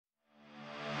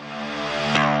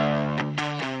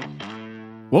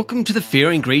Welcome to the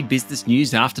Fear and Greed Business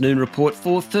News Afternoon Report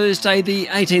for Thursday, the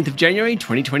 18th of January,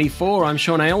 2024. I'm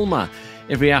Sean Aylmer.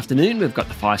 Every afternoon, we've got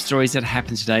the 5 stories that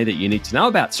happened today that you need to know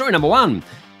about. Story number 1,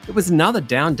 it was another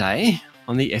down day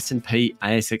on the S&P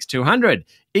ASX 200.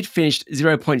 It finished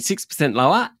 0.6%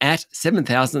 lower at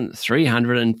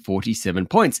 7,347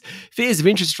 points. Fears of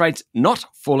interest rates not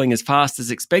falling as fast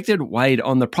as expected weighed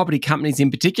on the property companies in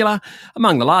particular.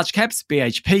 Among the large caps,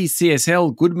 BHP,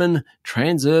 CSL, Goodman,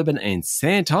 Transurban and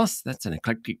Santos, that's an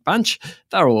eclectic bunch,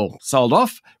 they're all sold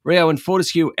off. Rio and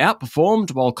Fortescue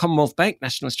outperformed, while Commonwealth Bank,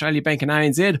 National Australia Bank and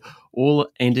ANZ all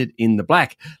ended in the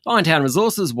black. Liontown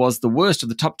Resources was the worst of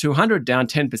the top 200, down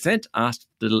 10% after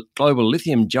the global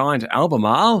lithium giant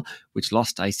Albemarle, which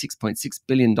lost a $6.6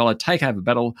 billion takeover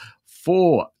battle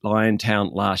for Liontown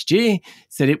last year,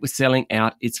 said it was selling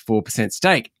out its 4%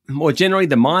 stake. More generally,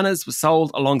 the miners were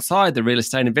sold alongside the real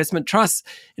estate investment trusts.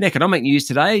 In economic news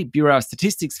today, Bureau of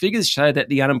Statistics figures show that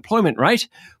the unemployment rate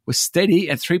was steady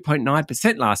at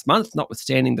 3.9% last month,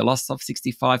 notwithstanding the loss of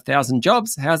 65,000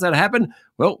 jobs. How's that happen?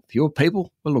 Well, fewer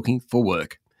people were looking for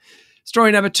work.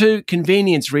 Story number 2,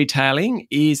 convenience retailing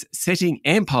is setting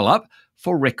Ampol up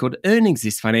for record earnings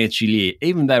this financial year,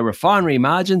 even though refinery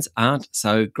margins aren't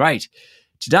so great.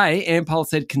 Today, Ampol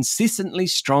said consistently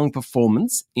strong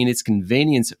performance in its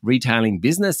convenience retailing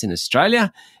business in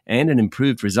Australia and an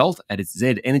improved result at its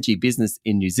Z Energy business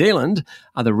in New Zealand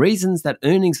are the reasons that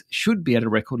earnings should be at a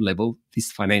record level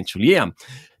this financial year.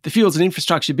 The fuels and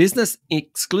infrastructure business,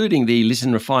 excluding the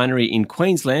Lytton refinery in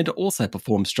Queensland, also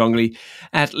performed strongly.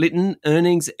 At Lytton,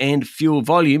 earnings and fuel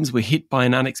volumes were hit by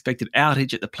an unexpected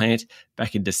outage at the plant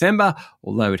back in December,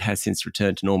 although it has since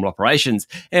returned to normal operations.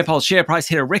 Ampol's share price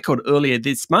hit a record earlier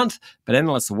this month, but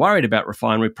analysts are worried about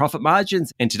refinery profit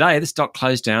margins, and today the stock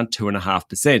closed down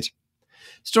 2.5%.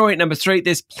 Story number 3,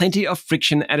 there's plenty of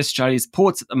friction at Australia's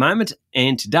ports at the moment,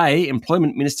 and today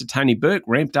Employment Minister Tony Burke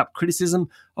ramped up criticism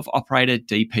of operator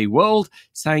DP World,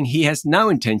 saying he has no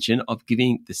intention of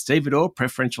giving the stevedore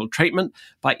preferential treatment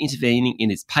by intervening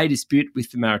in its pay dispute with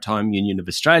the Maritime Union of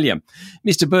Australia.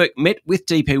 Mr Burke met with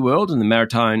DP World and the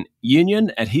Maritime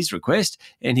Union at his request,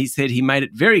 and he said he made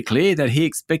it very clear that he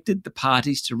expected the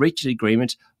parties to reach an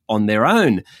agreement on their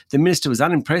own. The minister was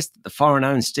unimpressed that the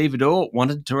foreign-owned stevedore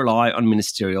wanted to rely on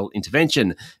ministerial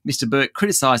intervention. Mr Burke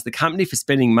criticised the company for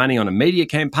spending money on a media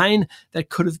campaign that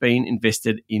could have been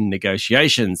invested in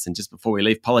negotiations. And just before we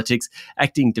leave politics,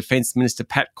 Acting Defence Minister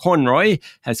Pat Conroy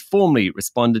has formally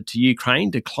responded to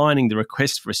Ukraine, declining the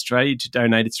request for Australia to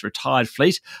donate its retired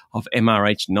fleet of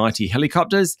MRH-90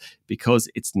 helicopters because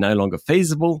it's no longer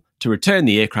feasible to return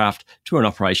the aircraft to an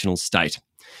operational state.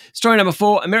 Story number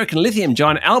 4, American lithium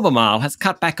giant Albemarle has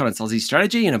cut back on its Aussie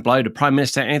strategy in a blow to Prime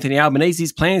Minister Anthony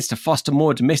Albanese's plans to foster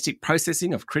more domestic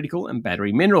processing of critical and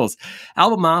battery minerals.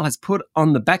 Albemarle has put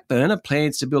on the back burner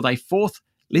plans to build a 4th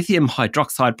lithium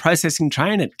hydroxide processing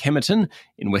train at Kemerton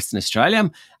in Western Australia,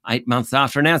 8 months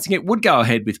after announcing it would go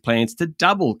ahead with plans to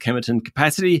double Kemerton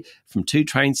capacity from 2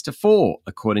 trains to 4.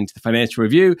 According to the Financial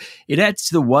Review, it adds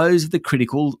to the woes of the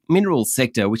critical minerals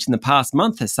sector, which in the past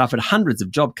month has suffered hundreds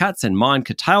of job cuts and mine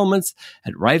curtailments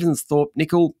at Ravensthorpe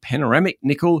Nickel, Panoramic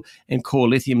Nickel and Core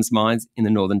Lithium's mines in the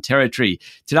Northern Territory.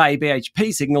 Today,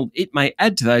 BHP signalled it may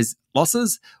add to those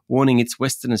losses, warning its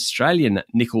Western Australian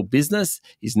nickel business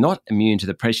is not immune to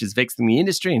the pressures vexing the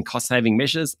industry and cost-saving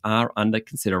measures are under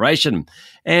consideration.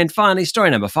 And finally,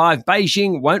 story number 5,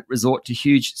 Beijing won't resort to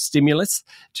huge stimulus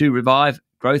to revive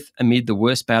growth amid the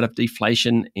worst bout of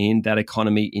deflation in that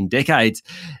economy in decades.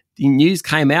 The news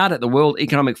came out at the World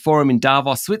Economic Forum in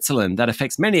Davos, Switzerland. That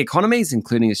affects many economies,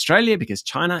 including Australia, because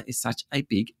China is such a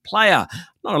big player.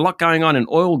 Not a lot going on in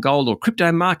oil, gold or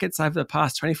crypto markets over the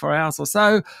past 24 hours or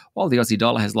so. While the Aussie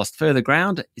dollar has lost further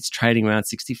ground, it's trading around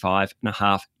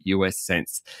 65.5 US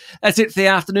cents. That's it for the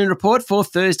afternoon report for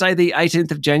Thursday, the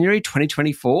 18th of January,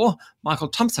 2024. Michael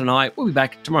Thompson and I will be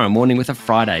back tomorrow morning with a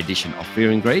Friday edition of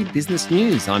Fear and Greed Business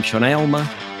News. I'm Sean Aylmer.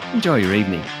 Enjoy your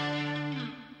evening.